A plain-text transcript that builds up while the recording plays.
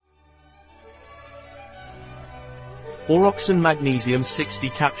Oroxon Magnesium 60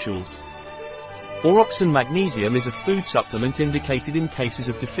 capsules. Oroxon Magnesium is a food supplement indicated in cases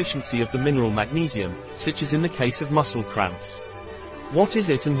of deficiency of the mineral magnesium, such as in the case of muscle cramps. What is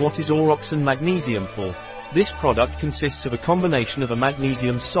it and what is Oroxon Magnesium for? This product consists of a combination of a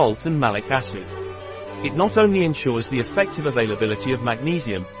magnesium salt and malic acid. It not only ensures the effective availability of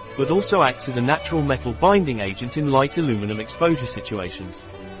magnesium, but also acts as a natural metal binding agent in light aluminum exposure situations.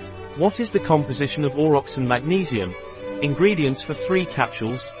 What is the composition of Oroxon Magnesium? Ingredients for 3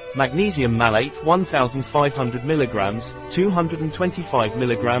 capsules: magnesium malate 1500 mg, 225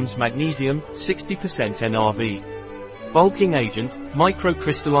 mg magnesium, 60% NRV. Bulking agent,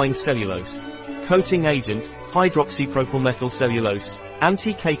 microcrystalline cellulose. Coating agent, hydroxypropylmethylcellulose.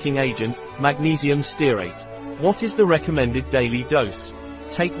 Anti-caking agent, magnesium stearate. What is the recommended daily dose?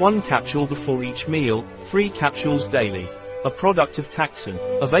 Take 1 capsule before each meal, 3 capsules daily. A product of TAXON.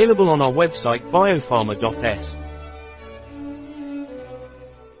 Available on our website biopharma.s.